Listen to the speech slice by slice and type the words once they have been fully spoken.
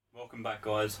Welcome back,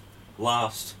 guys.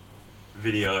 Last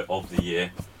video of the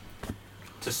year.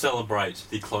 To celebrate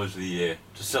the close of the year,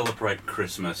 to celebrate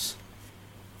Christmas,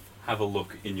 have a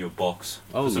look in your box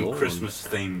for some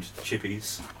Christmas-themed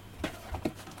chippies.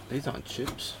 These aren't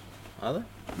chips, are they?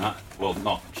 No, well,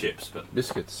 not chips, but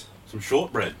biscuits. Some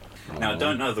shortbread. Now, I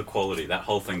don't know the quality. That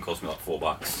whole thing cost me like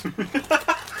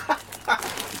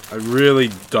 $4. I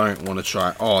really don't want to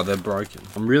try. Oh, they're broken.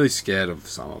 I'm really scared of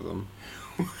some of them.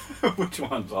 Which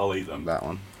ones? I'll eat them. That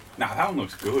one. Nah, that one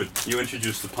looks good. You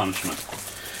introduced the punishment.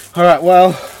 Alright,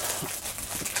 well,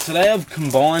 today I've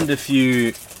combined a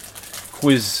few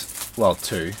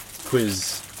two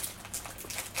quiz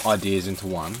ideas into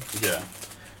one. Yeah.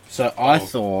 So I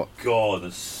thought... God,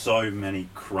 there's so many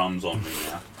crumbs on me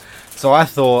now. So I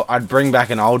thought I'd bring back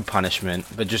an old punishment,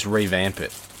 but just revamp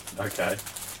it. Okay.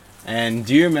 And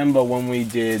do you remember when we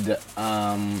did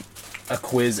a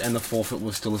quiz and the forfeit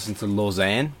was to listen to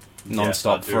Lausanne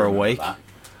non-stop for a week? That.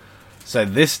 So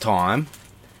this time,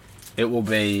 it will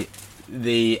be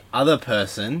the other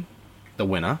person, the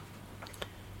winner,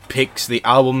 picks the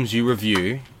albums you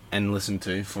review and listen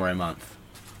to for a month.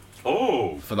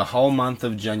 Oh! For the whole month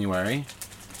of January.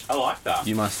 I like that.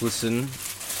 You must listen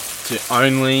to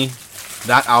only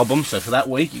that album. So for that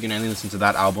week, you can only listen to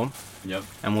that album. Yep.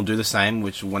 And we'll do the same,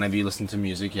 which whenever you listen to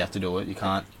music, you have to do it. You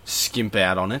can't skimp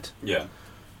out on it. Yeah.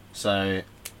 So,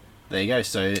 there you go.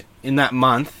 So, in that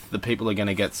month, the people are going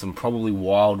to get some probably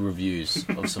wild reviews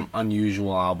of some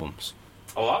unusual albums.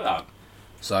 I like that.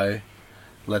 So,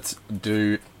 let's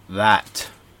do that.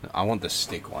 I want the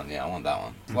stick one. Yeah, I want that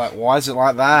one. Like, why is it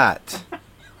like that?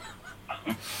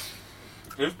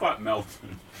 It's quite melted.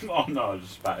 Oh no, I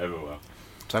just spat everywhere.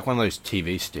 It's like one of those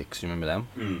TV sticks. You remember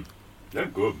them? They're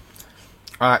good.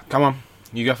 Alright, come on.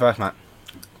 You go first, Matt.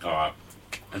 Alright.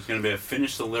 It's going to be a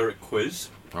finish the lyric quiz.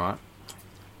 Alright.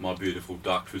 My beautiful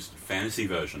Dark Twisted Fantasy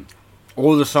version.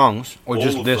 All the songs, or All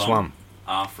just of this them one?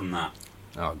 are from that.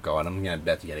 Oh god, I'm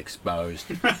about to get exposed.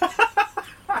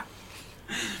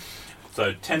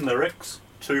 So 10 lyrics,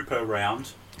 2 per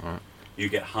round. Alright. You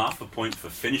get half a point for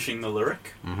finishing the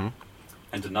lyric, Mm-hmm.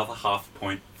 and another half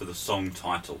point for the song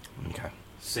title. Okay.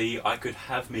 See, I could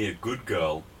have me a good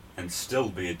girl and still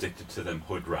be addicted to them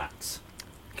hood rats.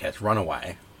 Okay, it's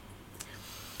Runaway.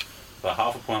 So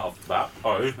half a point off that.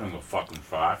 Oh, this one's a fucking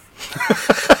five.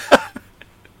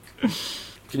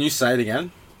 Can you say it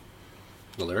again?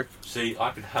 The lyric? See, I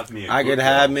could have me a I good could girl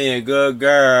have me a good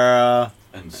girl,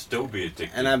 and still be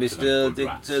addicted and I'd be to them still hood addicted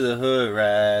rats. to the hood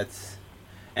rats.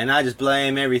 And I just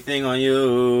blame everything on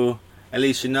you. At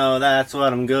least you know that's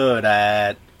what I'm good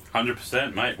at.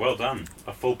 100%, mate. Well done.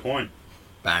 A full point.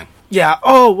 Bang. Yeah,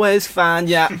 always find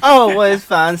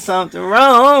something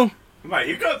wrong. Mate,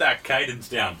 you got that cadence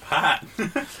down pat.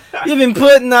 You've been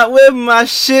putting up with my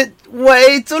shit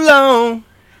way too long.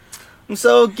 I'm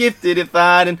so gifted at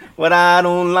finding what I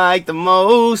don't like the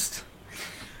most.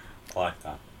 I like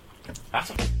that. That's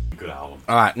a good album.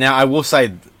 Alright, now I will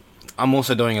say, I'm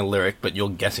also doing a lyric, but you're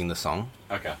guessing the song.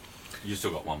 Okay. You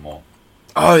still got one more.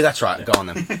 Oh, that's right. Go on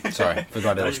then. Sorry,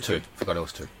 forgot it No, was you two.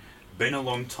 good. Been a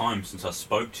long time since I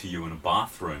spoke to you in a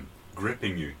bathroom,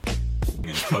 gripping you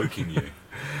and choking you.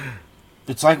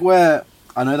 It's like where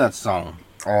I know that song.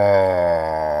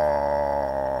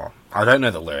 Oh, I don't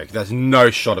know the lyric. There's no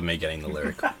shot of me getting the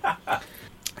lyric.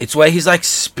 It's where he's like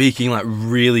speaking like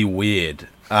really weird.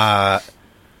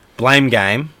 Blame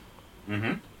Game.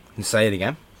 Mm-hmm. And say it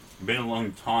again. Been a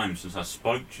long time since I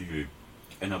spoke to you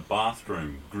in a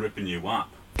bathroom, gripping you up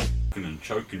and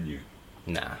choking you.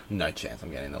 Nah, no chance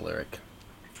I'm getting the lyric.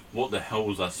 What the hell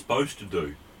was I supposed to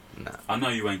do? Nah. I know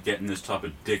you ain't getting this type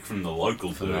of dick from the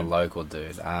local From dude. the local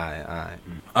dude. Aye.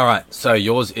 Alright, so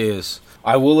yours is...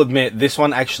 I will admit, this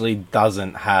one actually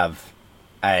doesn't have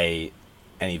any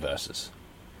verses.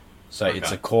 So Okay.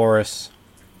 it's a chorus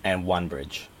and one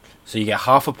bridge. So you get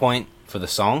half a point for the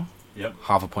song, Yep.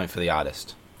 half a point for the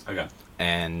artist. Okay.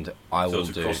 And I So will it's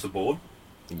do... across the board?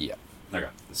 Yeah. Okay.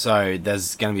 So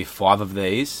there's going to be 5 of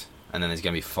these, and then there's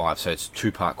going to be 5. So it's a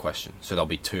 2-part question. So there'll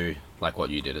be 2, like what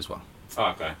you did as well. Oh,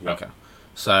 okay. Yep. Okay.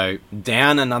 So,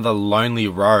 down another lonely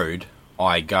road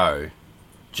I go.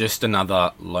 Just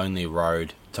another lonely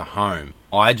road to home.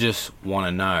 I just want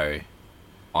to know.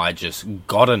 I just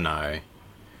gotta know.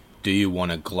 Do you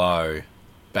want to glow?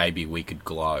 Baby, we could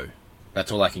glow. That's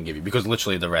all I can give you. Because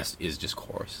literally the rest is just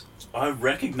chorus. I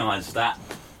recognise that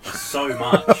so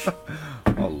much.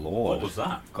 Oh, Lord. What was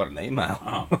that? Got an email.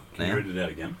 Oh, can you Yeah. read it out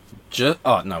again?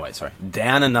 Oh, no, wait, sorry.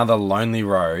 Down another lonely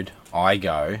road I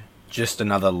go. Just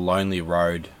another lonely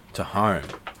road to home.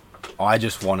 I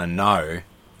just want to know.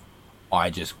 I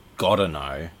just gotta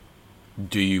know.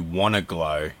 Do you want to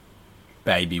glow?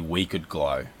 Baby, we could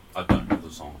glow. I don't know the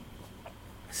song.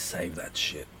 Save that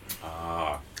shit.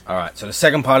 Ah. Alright, so the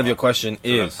second part of your question So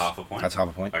is... that's half a point? That's half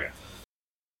a point. Okay.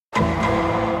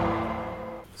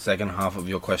 Second half of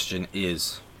your question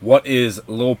is... What is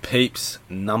Lil Peep's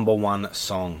 #1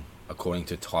 song according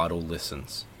to Tidal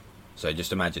listens? So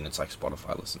just imagine it's like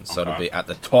Spotify listens. So it'll be at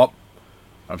the top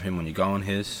of him when you go on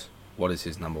his... What is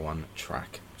his #1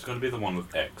 track? It's got to be the one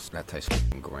with X. That tastes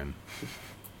f***ing grim.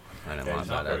 I don't Yeah, like it's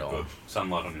not that at very all. good.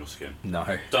 Sunlight on Your Skin.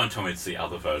 No. Don't tell me it's the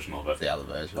other version of it. The other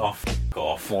version. Oh, f***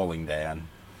 off. Falling Down.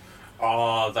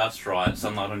 Oh, that's right.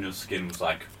 Sunlight on Your Skin was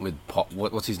like... With Pop...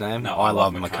 What's his name? No, I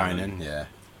Love McConan. McConan. Yeah.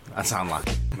 That's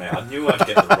unlucky. Man, I knew I'd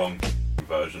get the wrong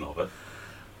version of it.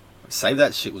 Save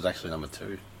That Shit was actually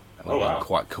 #2. That would Oh, have wow. been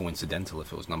quite coincidental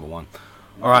if it was #1.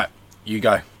 Alright, you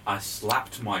go. I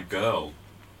slapped my girl.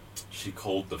 She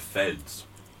called the feds.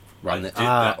 Run I the, did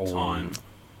that oh. time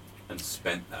and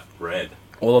spent that bread.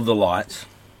 All of the lights.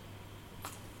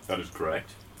 That is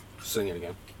correct. Sing it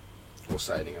again. Or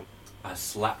say it again. I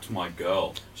slapped my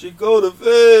girl. She go to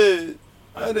bed.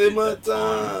 I did my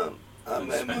time. I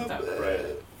and spent that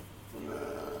bread.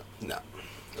 No,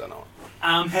 don't know.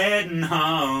 I'm heading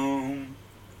home.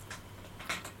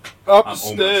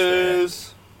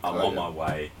 Upstairs. I'm Oh, on yeah. my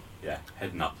way. Yeah,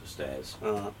 heading up the stairs.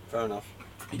 Alright, fair enough.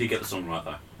 You did get the song right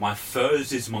though. My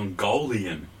furs is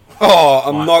Mongolian. Oh,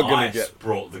 I'm My not gonna ice get.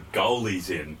 brought the goalies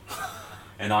in.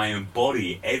 And I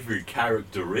embody every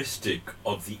characteristic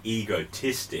of the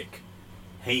egotistic.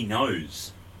 He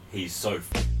knows he's so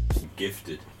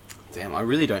gifted. Damn, I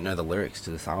really don't know the lyrics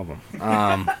to this album.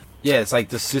 Yeah, it's like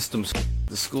the system's,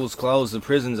 the school's closed, the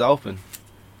prison's open.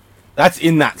 That's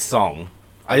in that song.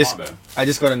 I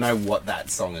just got to know what that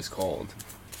song is called.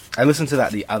 I listened to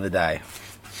that the other day.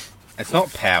 It's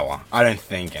not Power, I don't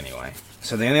think anyway.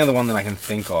 So the only other one that I can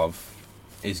think of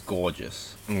is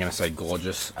Gorgeous. I'm gonna say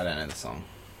Gorgeous. I don't know the song.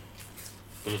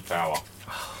 This is Power.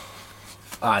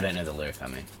 I don't know the lyric. I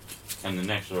mean, And the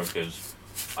next lyric is,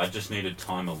 I just needed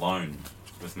time alone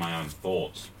with my own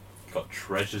thoughts. Got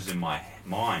treasures in my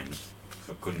mind,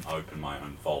 but couldn't open my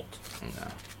own vault. no,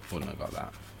 wouldn't have got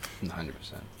that. 100%.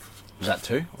 Was that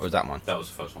 2 or was that 1? That was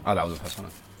the first one. Oh, that was the first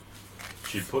one.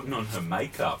 She putting on her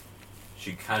makeup.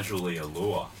 She casually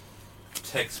allure.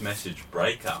 Text message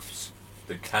breakups.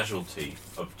 The casualty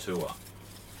of tour.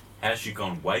 How's she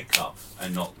gone wake up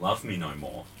and not love me no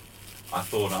more? I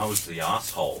thought I was the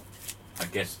asshole. I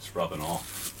guess it's rubbing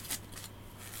off.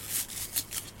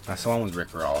 That's the one with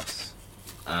Rick Ross.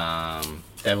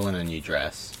 Devil in a New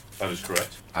Dress. That is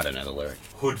correct. I don't know the lyric.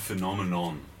 Hood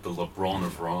phenomenon. The LeBron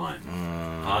of rhyme.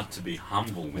 Hard to be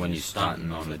humble when you're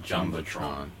stunting on a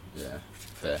jumbotron. Yeah,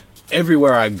 fair.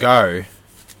 Everywhere I go,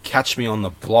 catch me on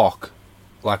the block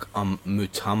like I'm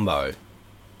Mutombo.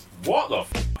 What the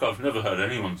f***? I've never heard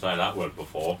anyone say that word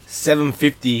before.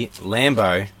 750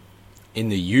 Lambo in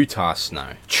the Utah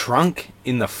snow. Trunk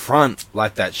in the front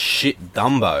like that shit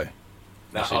Dumbo.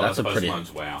 Actually, that's a pretty...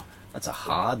 Wow. That's a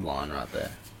hard line right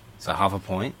there. So half a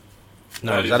point?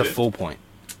 No, That is that a is it. full point?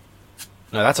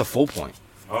 No, that's a full point.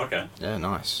 Oh, okay. Yeah,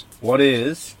 nice. What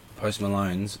is Post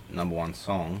Malone's #1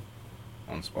 song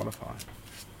on Spotify?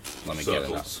 Let me get it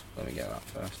up. Circles. Let me get it up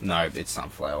first. No, it's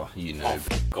Sunflower. You Oh,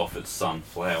 noob. f*** off, it's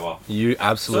Sunflower. You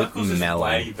absolute Circles is way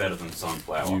melon. better than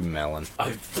Sunflower. You melon.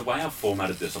 The way I've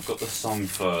formatted this, I've got the song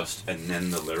first and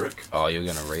then the lyric. Oh, you're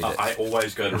gonna read it. I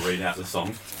always go to read out the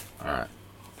song. Alright.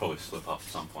 Probably slip up at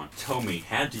some point. Tell me,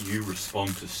 how do you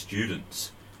respond to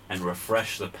students and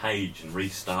refresh the page and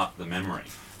restart the memory?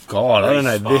 God, I don't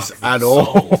know this Respark at the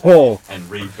all. soul and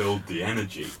rebuild the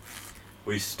energy.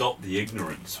 We stopped the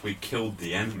ignorance. We killed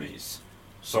the enemies.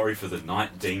 Sorry for the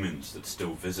night demons that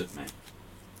still visit me.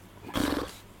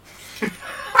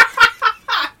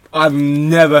 I've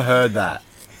never heard that.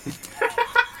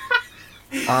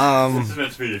 This is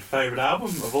meant to be your favourite album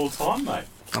of all time, mate.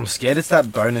 I'm scared it's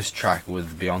that bonus track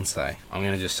with Beyonce. I'm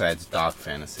gonna just say it's Dark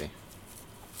Fantasy.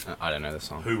 I don't know the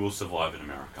song. Who will survive in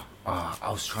America? Oh,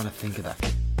 I was trying to think of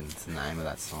that name of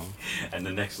that song. And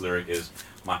the next lyric is,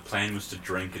 my plan was to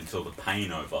drink until the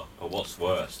pain over. But what's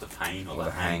worse, the pain or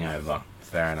The Hangover.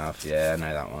 Fair enough. Yeah, I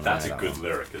know that one. That's a good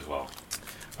lyric as well.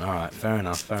 Alright, fair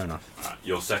enough. Alright,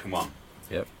 your second one.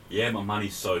 Yep. Yeah, my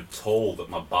money's so tall that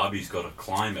my Barbie's got to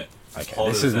climb it. Okay,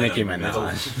 Hotter this is than Nicki a Middle-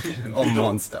 Minaj. Or Middle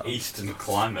Monster. Eastern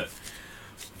climate.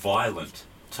 Violent.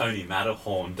 Tony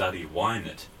Matterhorn, Duddy Wine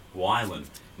it. Wyland.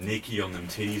 Nicki on them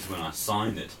titties when I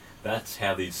signed it. That's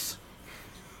how these...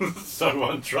 so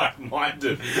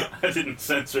untrack-minded. I didn't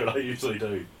censor it, I usually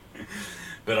do.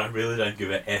 But I really don't give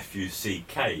a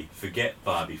F-U-C-K. Forget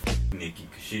Barbie Nicki,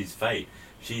 because she's fate.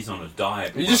 She's on a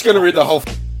diet. You're just gonna read the whole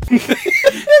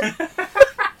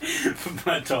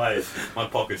My tie, my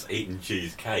pocket's eating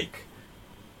cheesecake.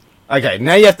 Okay,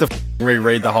 now you have to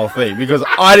reread the whole thing because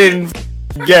I didn't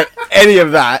get any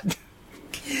of that.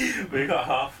 We got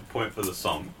half a point for the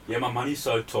song. Yeah, my money's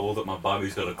so tall that my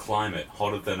Barbie's got to climb it.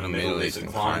 Hotter than a Middle Eastern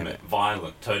climate.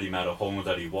 Violent, toady matter, horn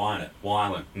daddy, whine it.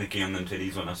 Violent, Nicky on them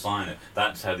titties when I sign it.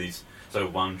 That's how these so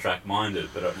one-track minded,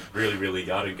 but I really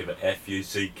gotta give it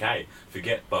F-U-C-K.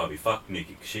 Forget Barbie, fuck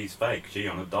Nicky, 'cause she's fake. She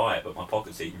on a diet, but my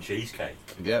pocket's eating cheesecake.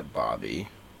 Forget Barbie.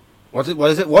 What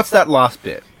is it? What's that last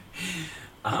bit?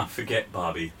 Forget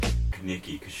Barbie, fuck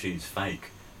Nicky, 'cause she's fake.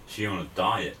 She on a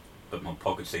diet, but my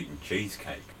pocket's eating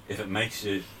cheesecake. If it makes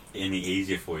it any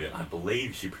easier for you, I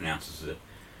believe she pronounces it,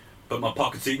 but my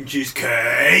pocket's eating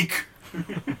cheesecake.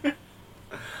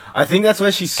 I think that's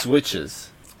where she switches.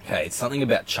 Okay, it's something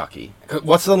about Chucky.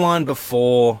 What's the line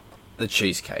before the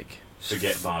cheesecake?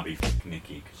 Forget Barbie, fuck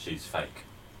Nicky, 'cause she's fake.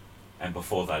 And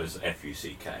before that is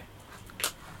F-U-C-K.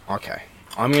 Okay.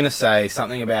 I'm going to say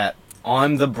something about,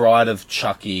 I'm the bride of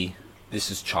Chucky,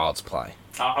 this is Child's Play.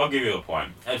 I'll give you a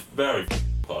point. It's very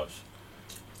close.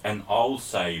 And I'll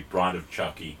say Bride of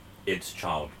Chucky, it's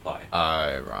Child Play.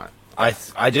 Oh, right.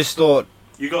 I just thought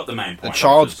You got the main point. the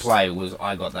Child's Play was,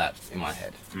 I got that in my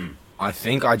head. Mm. I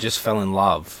think I just fell in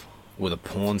love with a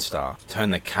porn star. Turn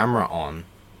the camera on,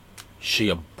 she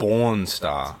a born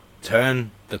star. Turn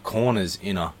the corners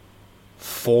in a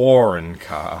foreign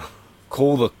car.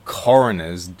 Call the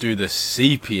coroners, do the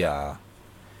CPR.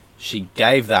 She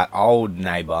gave that old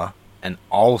neighbour an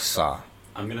ulcer.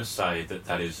 I'm going to say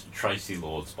that is Tracy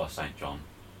Lords by St. John.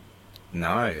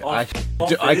 No, Oh,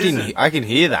 I can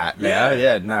hear that now.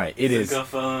 Yeah, no, it is. I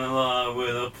fell in love with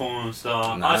a porn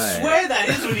star. No. I swear that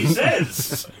is what he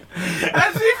says.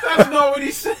 As if that's not what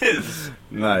he says.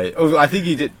 No, I think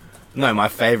he did. No, my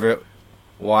favourite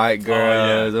white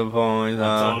girl is a porn I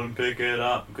star. told him pick it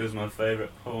up because my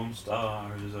favourite porn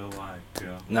star is a white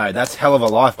girl. No, that's Hell of a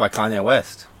Life by Kanye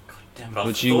West. Damn, but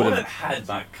Which I you thought would've- it had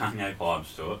like Kanye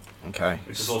vibes to it. Okay.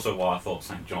 Which is also why I thought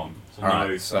St. John. So Alright,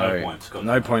 no so points. Got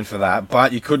no point for that.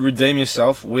 But you could redeem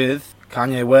yourself with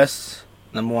Kanye West's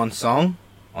 #1 song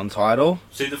on Tidal.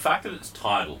 See, the fact that it's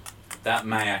Tidal, that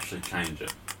may actually change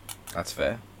it. That's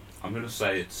fair. I'm going to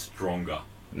say it's Stronger.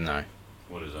 No.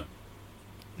 What is it?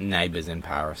 Neighbours in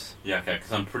Paris. Yeah, okay,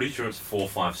 because I'm pretty sure it's 4 or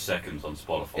 5 seconds on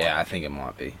Spotify. Yeah, I think it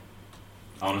might be.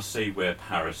 I want to see where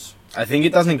Paris... I think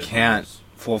it doesn't count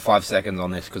 4 or 5 seconds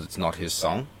on this because it's not his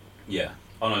song. Yeah.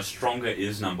 Oh no, Stronger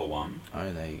is #1,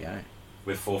 Oh, there you go.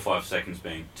 with 4 or 5 seconds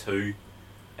being 2,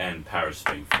 and Paris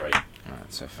being 3.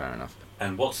 Alright, so fair enough.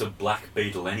 And what's a black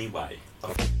beetle anyway?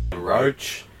 A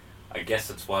Roach. I guess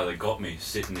that's why they got me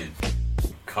sitting in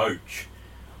coach.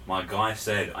 My guy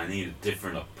said I need a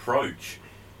different approach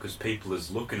because people is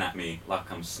looking at me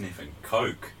like I'm sniffing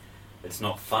coke. It's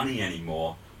not funny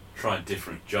anymore. Try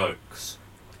different jokes.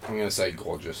 I'm going to say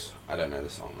Gorgeous. I don't know the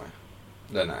song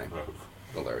though. The name.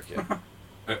 The lyric, yeah.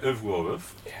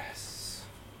 Yes.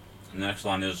 The next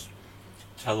line is,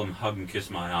 tell them hug and kiss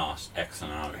my ass, X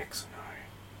and O. X and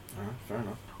O. Alright, fair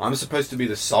enough. I'm supposed to be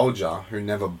the soldier who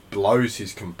never blows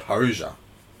his composure.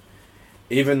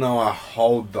 Even though I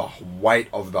hold the weight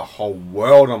of the whole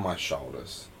world on my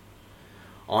shoulders.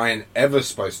 I ain't ever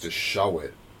supposed to show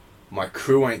it. My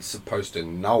crew ain't supposed to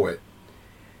know it.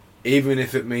 Even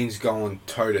if it means going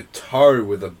toe to toe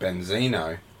with a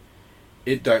Benzino.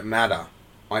 It don't matter.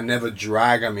 I never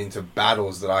drag 'em into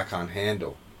battles that I can't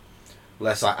handle.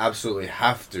 Unless I absolutely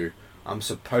have to, I'm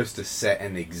supposed to set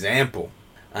an example.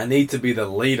 I need to be the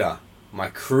leader. My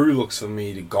crew looks for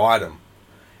me to guide 'em.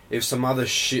 If some other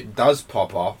shit does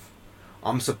pop off,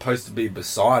 I'm supposed to be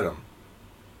beside 'em.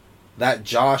 That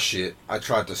jar shit, I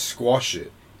tried to squash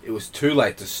it. It was too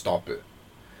late to stop it.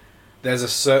 There's a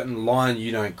certain line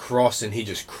you don't cross and he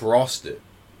just crossed it.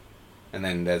 And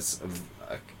then there's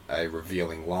a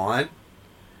revealing line.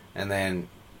 And then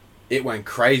it went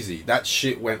crazy. That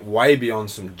shit went way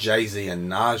beyond some Jay-Z and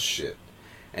Nas shit.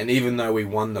 And even though we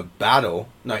won the battle,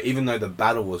 even though the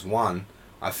battle was won,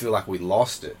 I feel like we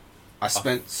lost it. I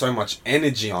spent so much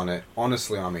energy on it,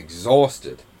 honestly I'm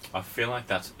exhausted. I feel like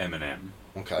that's Eminem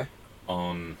Okay.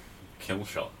 on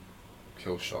Killshot.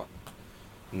 Killshot.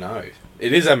 No.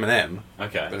 It is Eminem.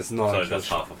 Okay. But it's not So a that's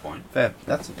Killshot. half a point. Fair.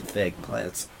 That's a big play.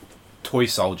 It's Toy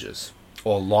Soldiers.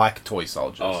 Or like Toy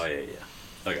Soldiers. Oh, yeah.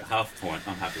 Okay, half a point.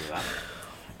 I'm happy with that.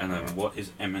 And then what is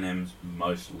Eminem's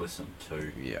most listened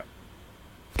to? Yeah.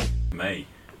 Me.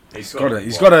 He's got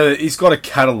a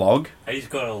catalogue. He's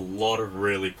got a lot of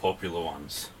really popular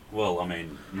ones. Well, I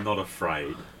mean, Not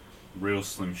Afraid, Real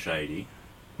Slim Shady.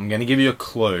 I'm going to give you a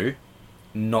clue.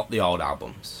 Not the old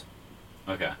albums.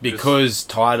 Okay. Because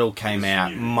Tidal came this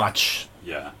out new. much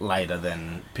Yeah. later,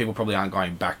 then people probably aren't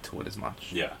going back to it as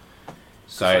much. Yeah.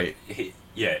 So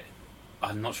yeah,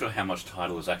 I'm not sure how much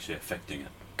Tidal is actually affecting it.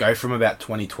 go from about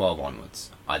 2012 onwards,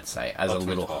 I'd say, as a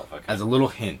little 2012, okay. as a little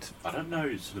hint. I don't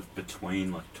know, sort of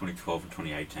between like 2012 and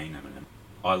 2018, Eminem.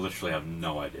 I literally have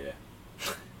no idea.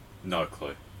 No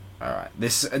clue. All right,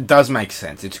 this does make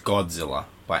sense. It's Godzilla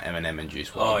by Eminem and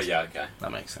Juice WRLD. Oh yeah, okay.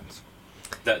 That makes sense.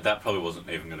 That probably wasn't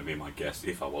even going to be my guess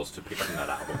if I was to pick from that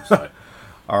album. So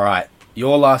All right,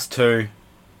 your last two,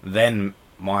 then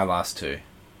my last two.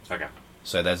 okay.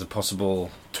 So there's a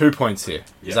possible 2 points here.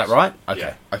 Is Yes. that right? Okay.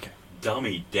 Yeah. Okay.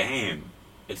 Dummy, damn!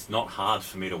 It's not hard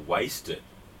for me to waste it.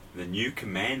 The new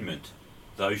commandment,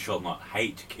 thou shalt not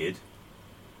hate, kid.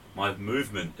 My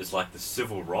movement is like the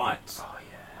civil rights. Oh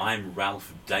yeah. I'm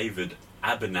Ralph David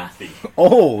Abernathy.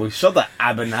 Oh, shot the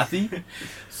Abernathy.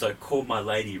 So call my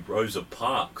lady Rosa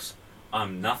Parks.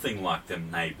 I'm nothing like them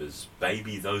neighbours.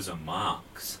 Baby, those are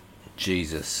marks.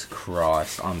 Jesus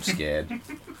Christ, I'm scared.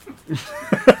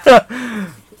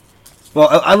 Well,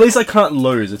 at least I can't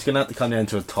lose. It's going to have to come down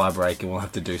to a tie break and we'll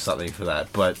have to do something for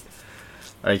that. But,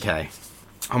 okay.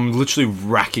 I'm literally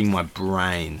racking my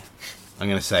brain. I'm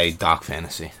going to say Dark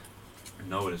Fantasy.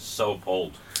 No, it is so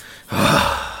appalled.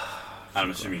 I'm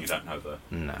assuming you don't know the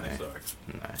No. next lyrics.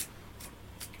 No.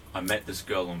 I met this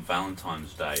girl on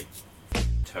Valentine's Day.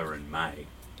 Her in May.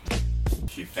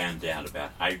 She found out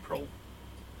about April.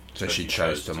 So she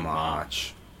chose to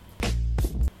march.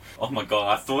 Oh my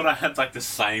god, I thought I had like the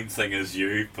same thing as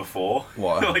you before.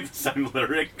 What? Like the same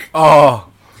lyric. Oh!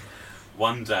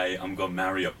 One day I'm gonna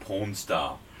marry a porn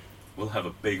star. We'll have a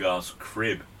big ass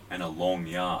crib and a long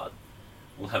yard.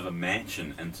 We'll have a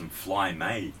mansion and some fly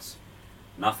maids.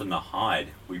 Nothing to hide,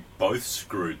 we both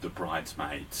screwed the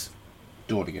bridesmaids.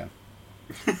 Do it again.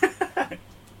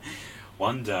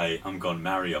 One day I'm gonna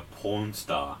marry a porn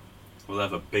star. We'll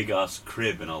have a big ass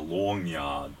crib and a long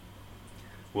yard.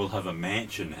 We'll have a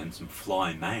mansion and some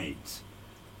fly maids.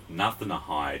 Nothing to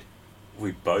hide.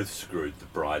 We both screwed the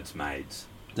bridesmaids.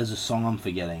 There's a song I'm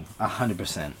forgetting.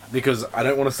 100%. Because I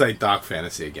don't want to say Dark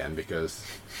Fantasy again because...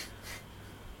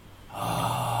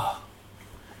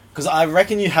 Because I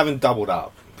reckon you haven't doubled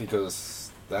up.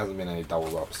 Because there hasn't been any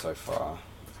double up so far.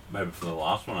 Maybe for the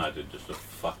last one I did just to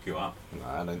fuck you up. No,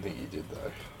 I don't think you did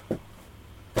though.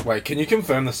 Wait, can you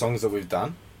confirm the songs that we've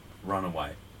done?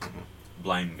 Runaway.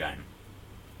 Blame Game.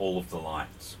 All of the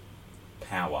Lights.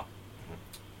 Power.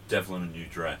 Devil in a New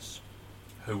Dress.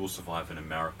 Who Will Survive in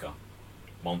America?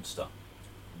 Monster.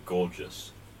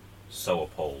 Gorgeous. So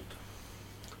Appalled.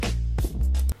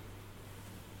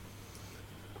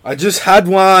 I just had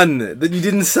one that you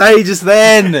didn't say just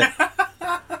then.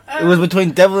 It was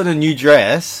between Devil in a New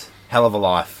Dress, Hell of a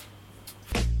Life.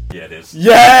 Yeah, it is.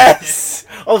 Yes!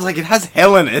 I was like, it has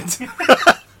hell in it.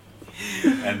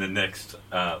 And the next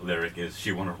lyric is,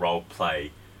 she wanna role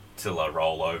play till I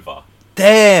roll over.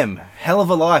 Damn, Hell of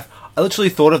a Life. I literally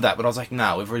thought of that, but I was like,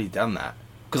 no, we've already done that.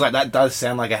 Because like that does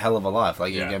sound like a hell of a life.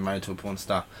 Like you get married to a porn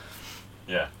star.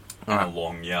 Yeah. All right. A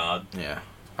long yard. Yeah.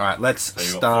 All right, let's So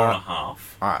you got start. 4.5.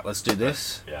 All right, let's do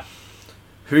this. Yeah.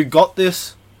 Who got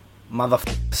this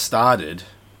started?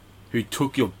 Who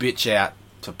took your bitch out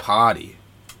to party?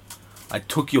 I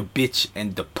took your bitch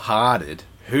and departed.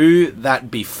 Who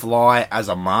that be fly as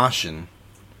a Martian?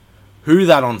 Who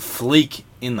that on fleek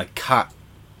in the cut?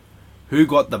 Who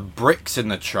got the bricks in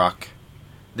the truck?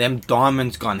 Them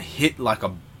diamonds gone hit like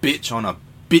a bitch on a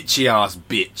bitchy ass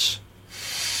bitch.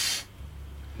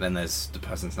 Then there's the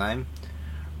person's name.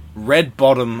 Red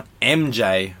bottom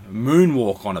MJ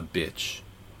moonwalk on a bitch.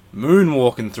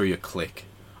 Moonwalking through your clique.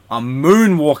 I'm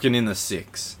moonwalking in the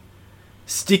 6.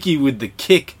 Sticky with the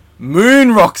kick.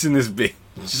 Moon rocks in this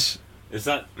bitch. Is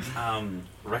that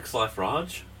Rex Life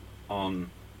Raj on,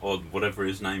 or whatever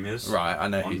his name is? Right, I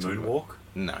know on who you're talking Moonwalk? about.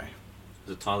 No.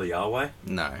 Is it Tyler Yahweh?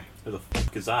 No. Who the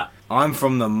fuck is that? I'm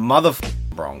from the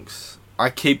Bronx.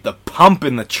 I keep the pump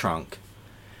in the trunk.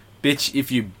 Bitch,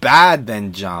 if you bad,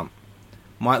 then jump.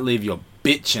 Might leave your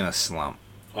bitch in a slump.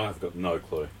 I've got no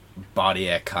clue. Body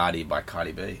Air Cardi by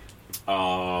Cardi B.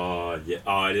 Oh, yeah.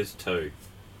 Oh, it is too.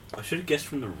 I should have guessed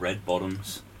from the Red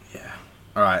Bottoms. Yeah.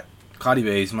 Alright. Cardi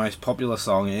B's most popular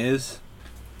song is...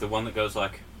 The one that goes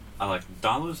like, I like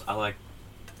dollars, I like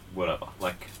whatever.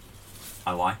 Like,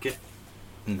 I like it.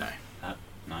 No.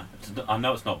 No. I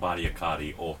know it's not Barty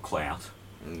Cardi or Clout.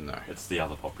 No. It's the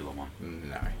other popular one.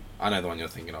 No. I know the one you're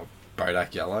thinking of.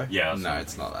 Bodak Yellow? Yeah. No,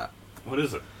 it's not that. What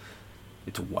is it?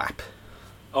 It's WAP.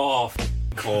 Oh, of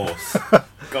course.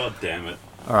 God damn it.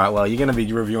 Alright, well, you're going to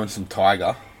be reviewing some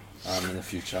Tiger in the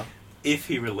future. If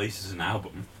he releases an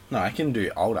album. No, I can do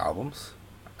old albums.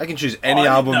 I can choose any I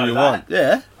didn't album know you that. want.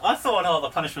 Yeah. I thought, the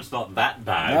punishment's not that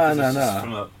bad. No, 'cause no, it's just no.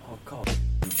 From oh god,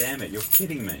 damn it! You're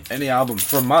kidding me. Any album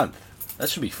for a month. That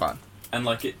should be fun. And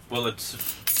like it, well, it's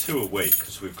 2 a week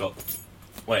because we've got.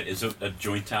 Wait, is it a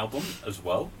joint album as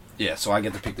well? Yeah, so I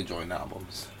get to pick the joint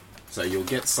albums. So you'll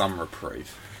get some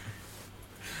reprieve.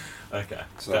 Okay,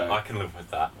 So- so I can live with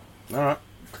that. Alright.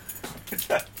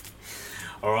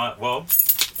 All right. Well,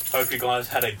 hope you guys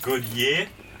had a good year.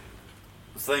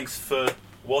 Thanks for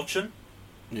watching.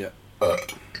 Yeah.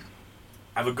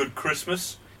 Have a good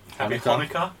Christmas. Happy Hanukkah.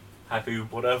 Hanukkah. Happy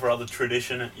whatever other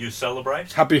tradition you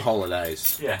celebrate. Happy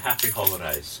holidays. Yeah, happy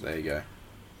holidays. There you go.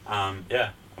 Yeah,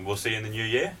 and we'll see you in the new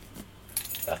year.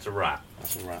 That's a wrap.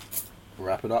 That's a wrap.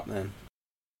 Wrap it up then.